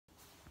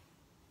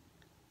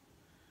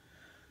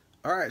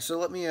All right, so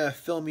let me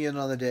fill me in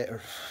on the day.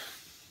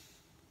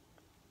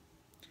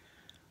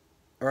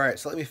 All right,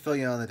 so let me fill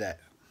you in on the day.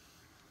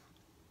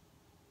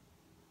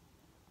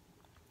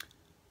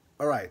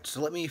 All right,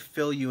 so let me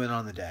fill you in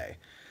on the day.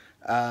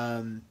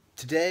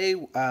 Today,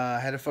 I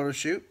had a photo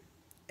shoot,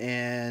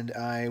 and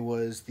I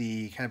was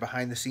the kind of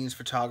behind the scenes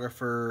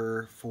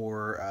photographer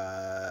for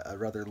a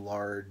rather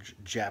large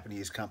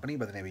Japanese company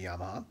by the name of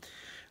Yamaha.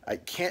 I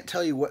can't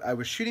tell you what I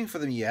was shooting for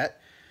them yet,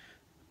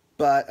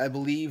 but I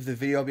believe the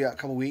video will be out in a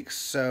couple weeks,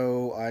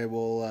 so I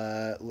will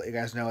let you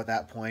guys know at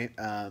that point.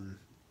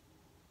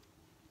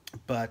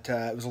 But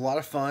it was a lot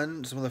of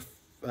fun. Some of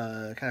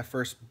the kind of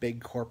first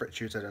big corporate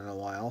shoots I've done in a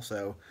while,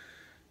 so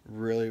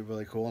really,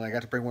 really cool. And I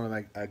got to bring one of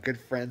my good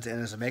friends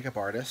in as a makeup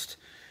artist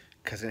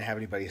because I didn't have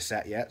anybody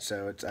set yet.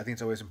 So I think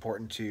it's always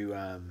important to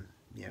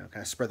kind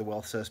of spread the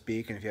wealth, so to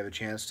speak. And if you have a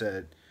chance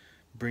to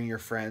bring your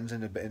friends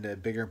into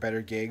bigger,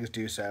 better gigs,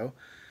 do so.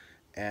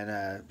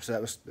 And so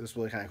that was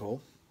really kind of cool.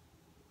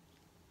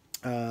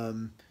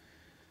 Um,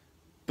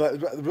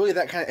 but really,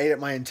 that kind of ate up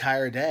my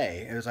entire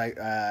day. It was like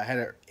I had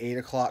an 8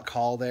 o'clock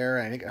call there,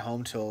 and I didn't get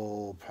home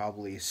till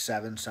probably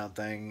seven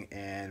something,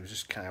 and it was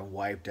just kind of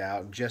wiped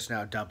out. I'm just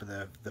now dumping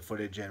the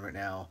footage in right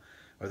now,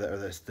 or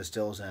the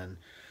stills in,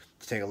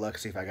 to take a look,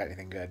 see if I got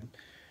anything good.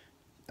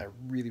 I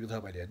really, really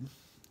hope I did.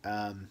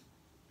 Um,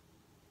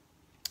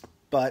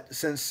 but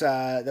since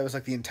that was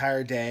like the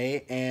entire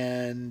day,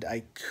 and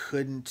I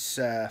couldn't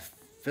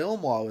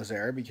film while I was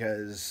there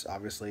because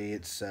obviously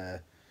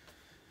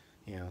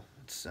you know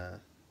it's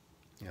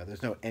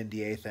there's no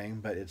NDA thing,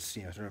 but it's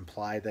sort of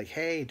implied like,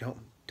 hey, don't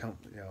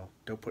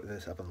put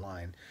this up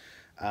online.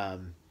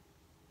 Um,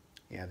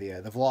 yeah,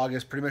 the vlog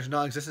is pretty much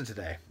non-existent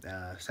today,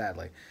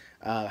 sadly.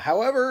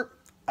 However,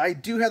 I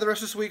do have the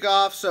rest of this week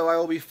off, so I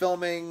will be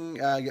filming,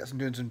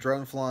 doing some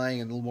drone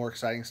flying and a little more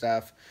exciting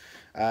stuff.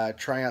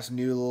 Trying out some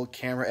new little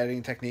camera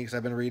editing techniques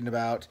I've been reading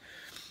about.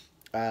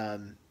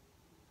 Um,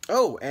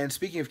 oh, and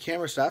speaking of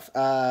camera stuff,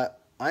 I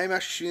am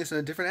actually shooting this in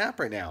a different app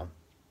right now.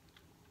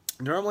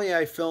 Normally,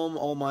 I film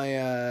all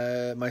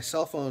my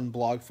cell phone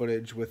blog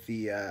footage with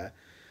the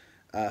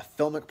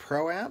Filmic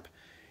Pro app,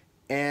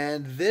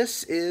 and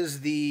this is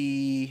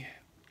the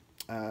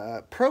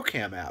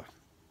ProCam app.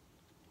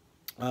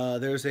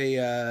 There's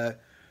a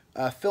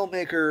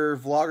filmmaker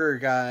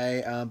vlogger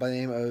guy by the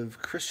name of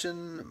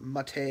Christian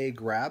Mate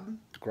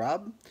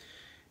Grab,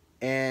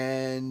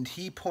 and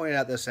he pointed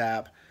out this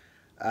app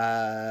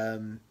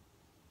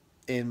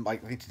in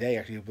like I think today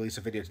actually he released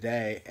a video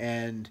today,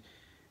 and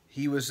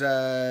he was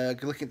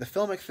looking at the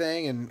filmic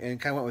thing and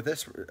kind of went with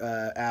this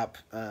app,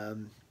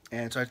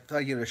 and so I thought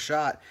I'd give it a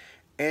shot,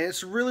 and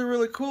it's really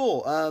really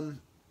cool. A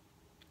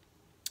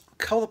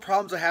couple of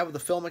problems I have with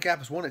the filmic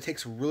app is one, it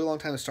takes a really long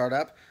time to start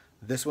up.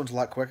 This one's a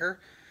lot quicker,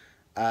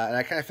 and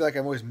I kind of feel like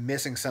I'm always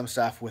missing some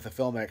stuff with the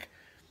filmic.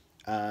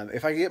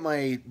 If I could get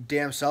my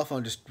damn cell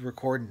phone just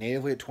record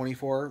natively at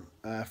 24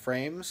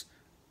 frames,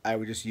 I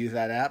would just use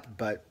that app.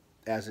 But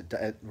as it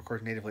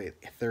records natively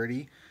at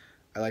 30,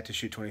 I like to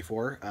shoot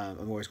 24.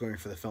 I'm always going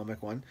for the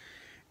filmic one.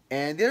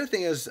 And the other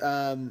thing is,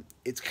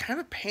 it's kind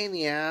of a pain in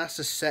the ass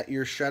to set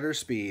your shutter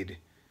speed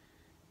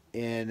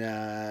in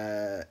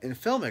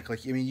filmic.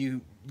 Like I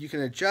mean, you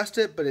can adjust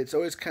it, but it's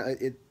always kind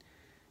of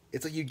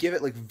it's like you give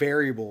it like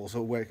variables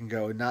of where it can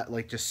go, not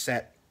like just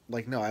set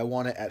like no, I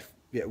want it at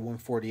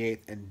 1/48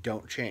 and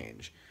don't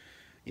change.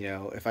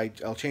 If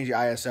I'll change the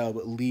ISO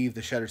but leave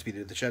the shutter speed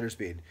at the shutter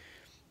speed.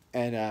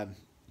 And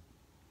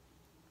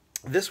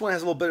this one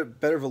has a little bit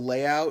better of a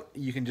layout.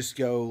 You can just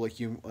go like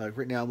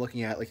right now I'm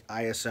looking at like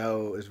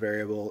ISO is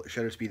variable,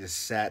 shutter speed is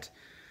set,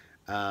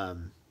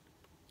 um,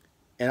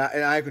 and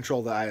I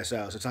control the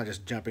ISO, so it's not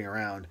just jumping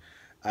around.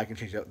 I can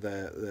change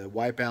the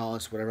white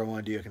balance, whatever I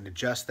want to do. I can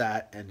adjust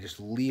that and just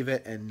leave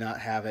it and not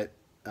have it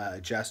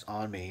adjust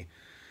on me.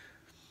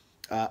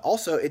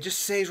 Also, it just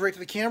saves right to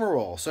the camera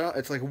roll, so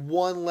it's like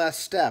one less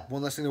step,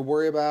 one less thing to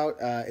worry about.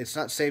 It's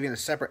not saving a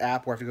separate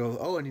app where I have to go,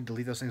 oh, I need to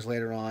delete those things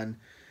later on.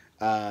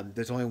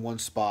 There's only one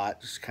spot,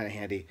 it's kind of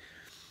handy.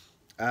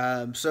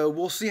 So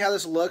we'll see how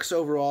this looks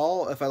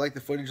overall. If I like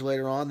the footage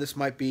later on, this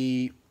might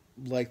be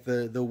like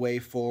the way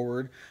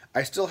forward.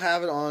 I still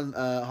have it on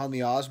the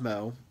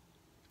Osmo,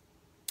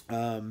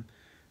 um,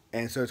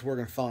 and so it's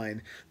working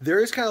fine. There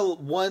is kind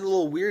of one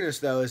little weirdness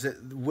though, is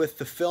that with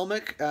the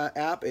Filmic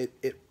app,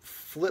 it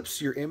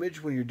flips your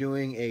image when you're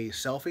doing a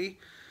selfie.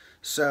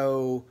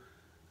 So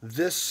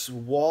this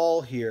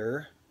wall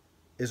here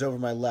is over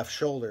my left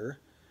shoulder.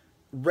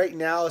 Right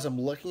now, as I'm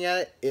looking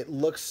at it, it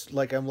looks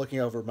like I'm looking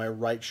over my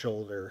right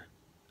shoulder.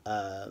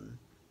 Um,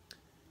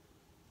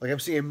 like I'm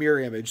seeing a mirror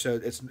image, so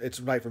it's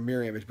right for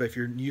mirror image. But if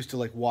you're used to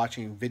like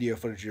watching video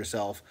footage of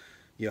yourself,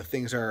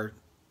 things are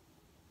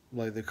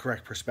like the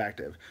correct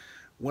perspective.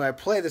 When I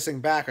play this thing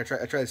back, I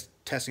tried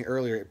testing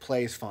earlier. It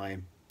plays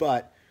fine,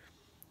 but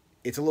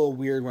it's a little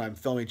weird when I'm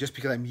filming, just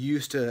because I'm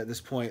used to at this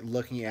point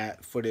looking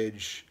at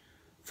footage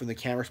from the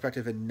camera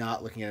perspective and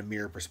not looking at a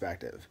mirror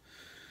perspective.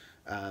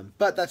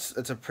 But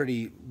that's a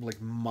pretty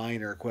like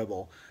minor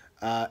quibble.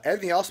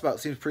 Everything else about it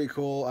seems pretty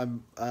cool.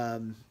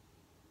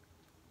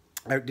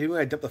 I did when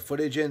I dump the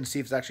footage in, see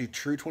if it's actually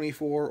true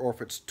 24 or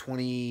if it's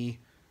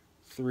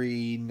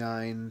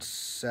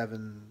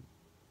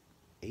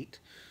 23,978,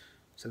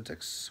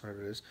 76,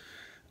 whatever it is.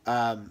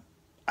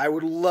 I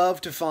would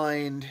love to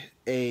find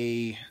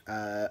a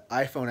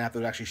iPhone app that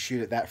would actually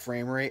shoot at that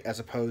frame rate as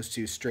opposed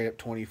to straight up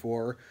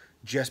 24,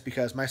 just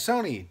because my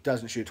Sony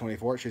doesn't shoot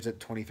 24, it shoots at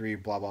 23,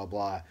 blah, blah,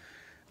 blah.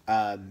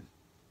 And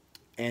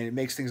it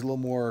makes things a little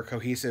more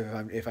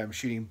cohesive if I'm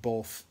shooting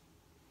both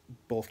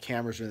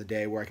cameras during the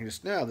day, where I can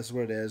just, no, this is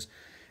what it is,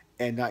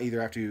 and not either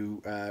have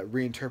to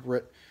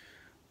reinterpret,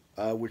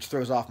 which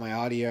throws off my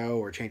audio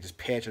or changes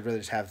pitch. I'd rather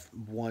just have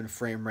one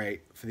frame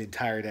rate for the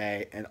entire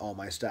day and all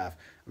my stuff.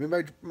 I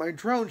mean, my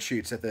drone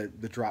shoots at the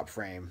drop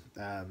frame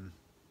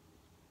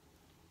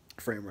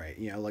frame rate,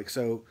 you know, like,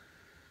 so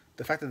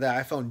the fact that the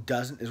iPhone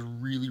doesn't is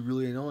really,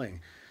 really annoying.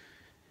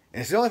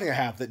 And it's the only thing I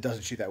have that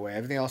doesn't shoot that way.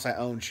 Everything else I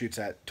own shoots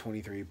at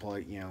 23,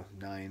 you know,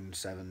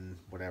 9.7,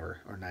 whatever,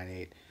 or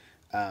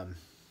 9.8.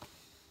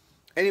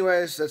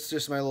 Anyways, that's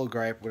just my little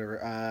gripe,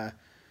 whatever.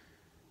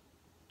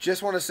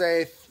 Just want to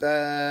say,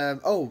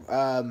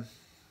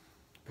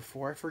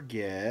 before I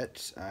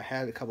forget, I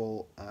had a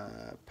couple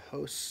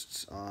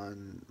posts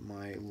on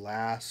my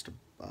last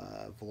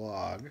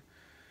vlog.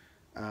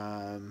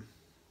 I'll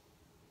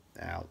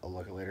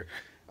look at it later,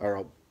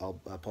 or I'll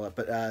pull it up.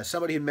 But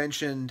somebody had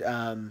mentioned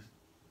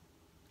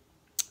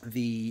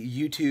the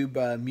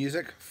YouTube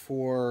music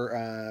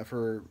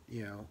for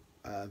you know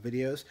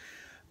videos.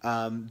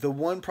 The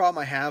one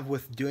problem I have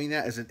with doing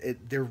that is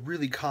they're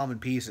really common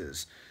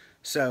pieces.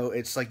 So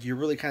it's like you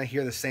really kind of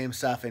hear the same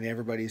stuff in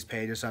everybody's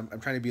pages. So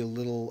I'm trying to be a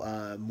little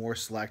more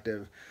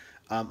selective.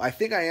 I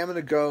think I am going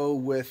to go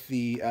with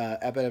the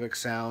Epidemic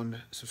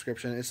Sound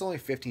subscription. It's only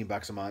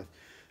 $15 a month.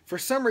 For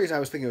some reason, I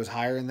was thinking it was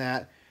higher than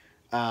that.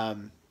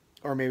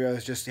 Or maybe I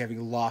was just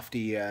having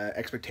lofty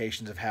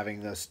expectations of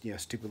having this, you know,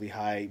 stupidly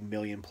high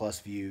million-plus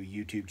view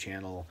YouTube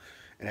channel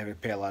and having to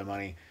pay a lot of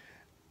money.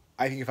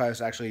 I think if I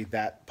was actually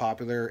that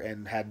popular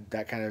and had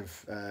that kind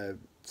of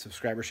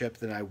subscribership,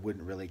 then I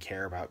wouldn't really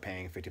care about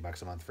paying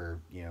 $50 a month for,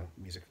 you know,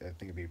 music. I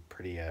think it'd be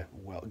pretty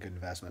good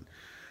investment.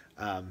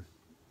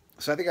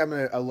 So I think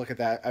I'll look at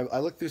that. I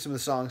looked through some of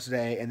the songs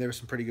today, and there was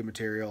some pretty good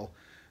material.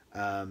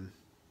 Oh,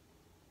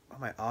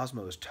 my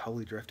Osmo is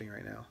totally drifting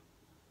right now.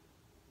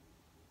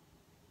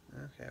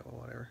 Okay, well,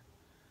 whatever.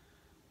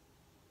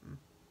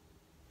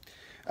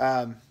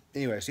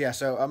 Anyways, yeah.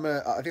 So I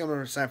think I'm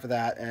gonna sign up for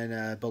that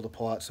and be able to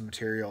pull out some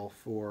material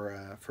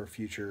for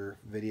future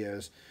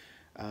videos.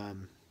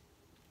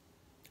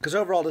 Because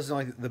overall, this is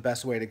only the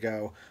best way to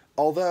go.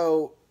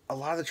 Although a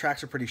lot of the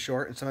tracks are pretty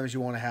short, and sometimes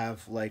you want to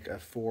have like a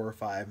 4 or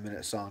 5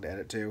 minute song to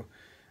edit to,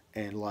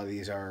 and a lot of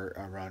these are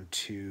around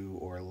 2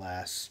 or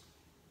less.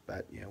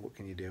 But you know, what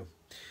can you do?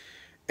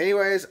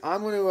 Anyways,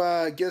 I'm going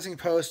to get this thing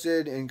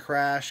posted and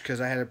crash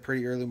because I had a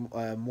pretty early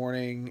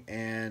morning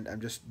and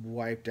I'm just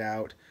wiped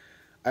out.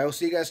 I will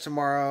see you guys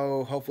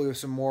tomorrow, hopefully with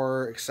some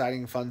more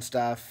exciting, fun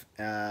stuff,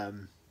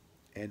 and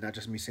not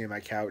just me sitting on my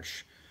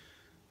couch,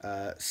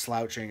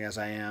 slouching as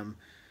I am,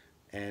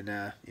 and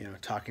you know,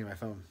 talking to my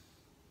phone.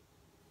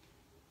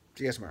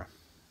 See you guys tomorrow.